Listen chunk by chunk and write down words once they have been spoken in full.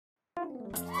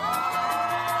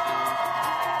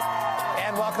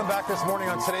And welcome back this morning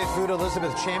on Today's Food.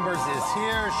 Elizabeth Chambers is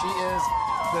here. She is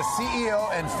the CEO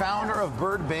and founder of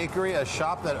Bird Bakery, a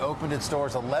shop that opened its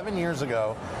doors 11 years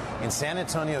ago in San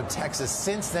Antonio, Texas.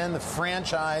 Since then, the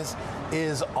franchise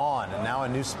is on. And now a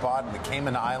new spot in the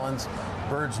Cayman Islands,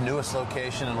 Bird's newest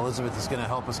location. And Elizabeth is going to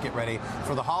help us get ready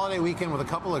for the holiday weekend with a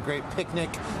couple of great picnic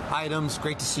items.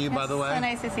 Great to see you, by the way. So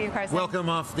nice to see you, Carson. Welcome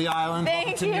off the island. Thank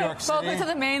Welcome to you. New York City. Welcome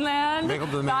to the mainland.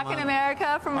 Welcome to the Back mainland. in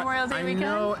America for Memorial Day weekend. I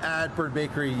know at Bird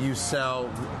Bakery you sell.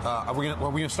 Are we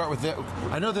going to start with it?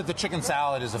 I know that the chicken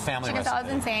salad is a family Chicken recipe.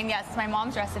 salad's insane. Yes, it's my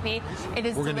mom's recipe. It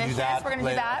is We're gonna delicious. do that We're going to do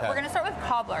later. that. Okay. We're going to start with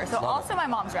cobbler. So also my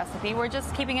mom's recipe. We're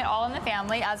just keeping it all in the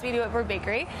family as we do at Bird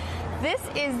Bakery. This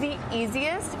is the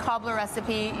easiest cobbler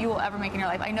recipe you will ever make in your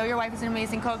life. I know your wife is an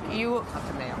amazing cook. You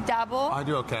dabble. I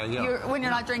do okay, yeah. When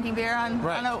you're not drinking beer on,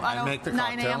 Right. on make the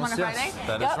 9 a.m. on a cocktails. Friday. Yes,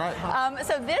 that is right.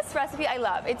 So this recipe I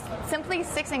love. It's simply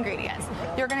 6 ingredients.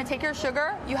 You're going to take your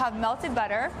sugar, you have melted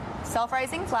butter,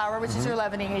 self-rising flour, which is your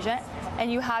leavening agent,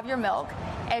 and you have your milk.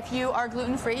 If you are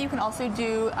gluten-free, you can also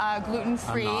do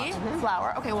gluten-free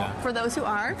flour. Okay, well, for those who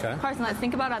are, Carson, let's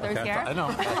think about others here. I know.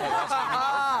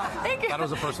 Thank you. That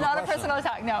was a personal Not question. a personal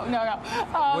attack. No.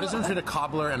 What is between a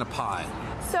cobbler and a pie?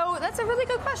 So that's a really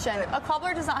good question. A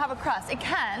cobbler does not have a crust. It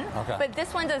can, but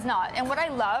this one does not. And what I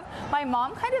love, my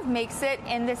mom kind of makes it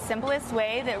in the simplest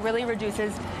way that really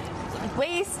reduces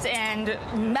waste and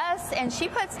mess, and she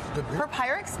puts her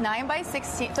Pyrex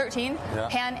 9x13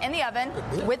 pan in the oven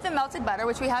with the melted butter,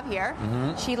 which we have here.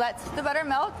 She lets the butter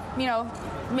melt,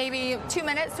 maybe 2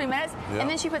 minutes, 3 minutes, and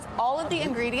then she puts all of the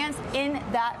ingredients in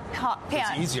that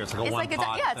pan. It's easier. It's like a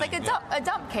one-pot it's like a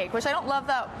dump cake, which I don't love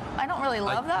that. I don't really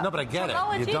love that. No, but I get it.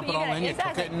 You dump it all in, you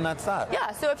cook it, and that's that.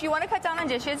 Yeah, so if you want to cut down on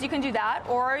dishes, you can do that,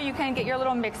 or you can get your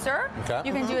little mixer. Okay.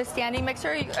 You can do a standing mixer.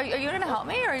 Are you going to help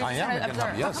me, or are you just going to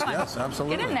observe? Yes,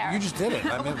 absolutely. Get in there. You just did it.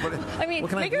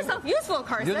 Make yourself useful,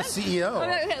 Carson. You're the CEO.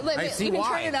 I see you can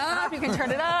why. turn it up. You can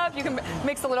turn it up. You can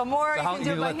mix a little more. So you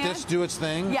can let this do its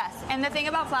thing? Yes, and the thing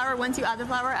about flour, once you add the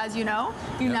flour, as you know,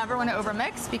 you never want to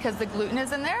overmix because the gluten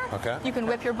is in there. Okay. You can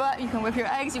whip your you can whip your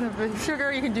eggs, you can whip your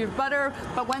sugar, you can do butter,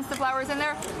 but once the flour is in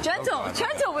there, gentle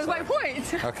was my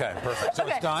point. Okay, perfect. So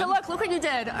it's done? So look what you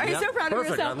did. Are you so proud of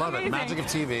yourself? Perfect, I love it. Magic of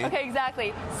TV. Okay,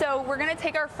 exactly. So we're going to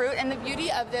take our fruit, and the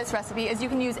beauty of this recipe is you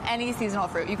can use any seasonal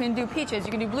fruit. You can do peaches,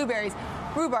 you can do blueberries,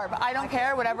 rhubarb. I don't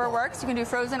care, whatever works. You can do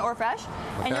frozen or fresh.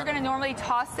 And you're going to normally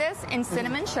toss this in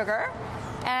cinnamon sugar.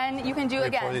 And you can do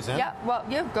again. Pour these in? Yeah, well,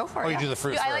 go for it. Oh, you do the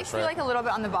fruit I like first, to do right? like a little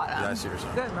bit on the bottom. Yeah, I see what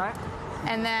you're saying. Good, right?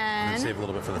 And then save a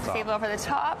little bit for the top. Save a little for the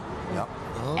top. Yep.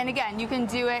 And again, you can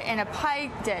do it in a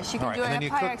pie dish. You can do it in a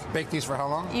pie. Bake these for how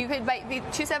long? You could bake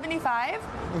 275,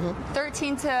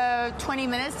 13 to 20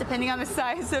 minutes, depending on the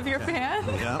size of your pan.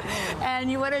 Yeah. And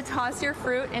you want to toss your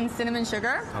fruit in cinnamon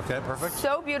sugar. Okay, perfect.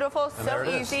 So beautiful, so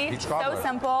easy, so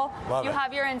simple. You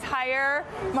have your entire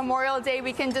Memorial Day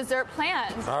weekend dessert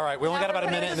planned. All right, we only got about a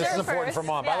minute, and this is important for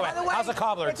Mom. By the way, how's a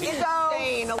cobbler? It's so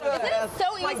easy, Isn't it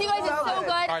so easy, guys? It's so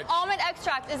good. Right. Almond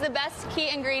extract is the best key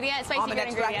ingredient, spicy Almond good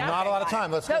extract. ingredient. Not a lot of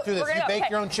time. Let's go through this. You bake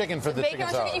your own chicken for the chicken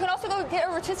salad. You can also go get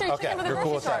a rotisserie chicken from the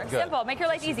grocery store. Simple. Make your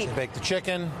life easy. Bake the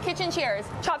chicken. Kitchen cheers.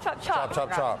 Chop, chop, chop. Chop,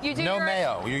 chop, chop. You do no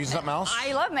mayo. You use something else?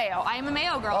 I love mayo. I am a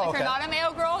mayo girl. If you're not a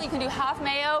mayo girl, you can do half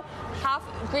mayo, half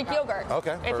Greek yogurt.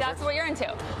 Okay, if that's what you're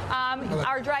into.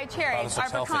 Our dried cherries, our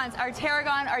pecans, our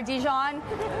tarragon, our Dijon.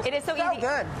 It is so easy.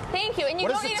 Good. Thank you. And you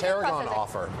don't need to tarragon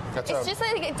offer? It's just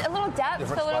like a little depth,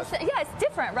 a little. Yeah, it's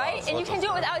different, right? And you can do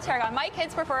it without tarragon. My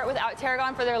kids prefer it without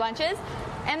tarragon for their lunches.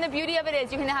 And the beauty of it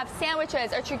is you can have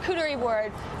sandwiches, a charcuterie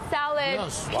board, salad,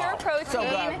 pure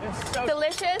protein,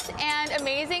 delicious and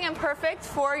amazing and perfect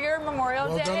for your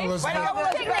Memorial Day.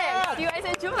 Picnic. You guys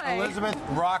enjoy. Elizabeth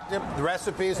rocked it. The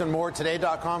recipes and more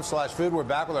today.com/food. We're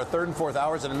back with our third and fourth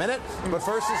hours in a minute. But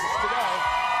first, this is Today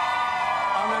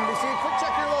on NBC. Quick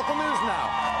check your local news now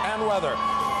and weather.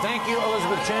 Thank you,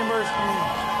 Elizabeth Chambers.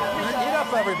 Eat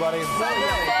up, everybody. So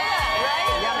good, right?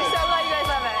 So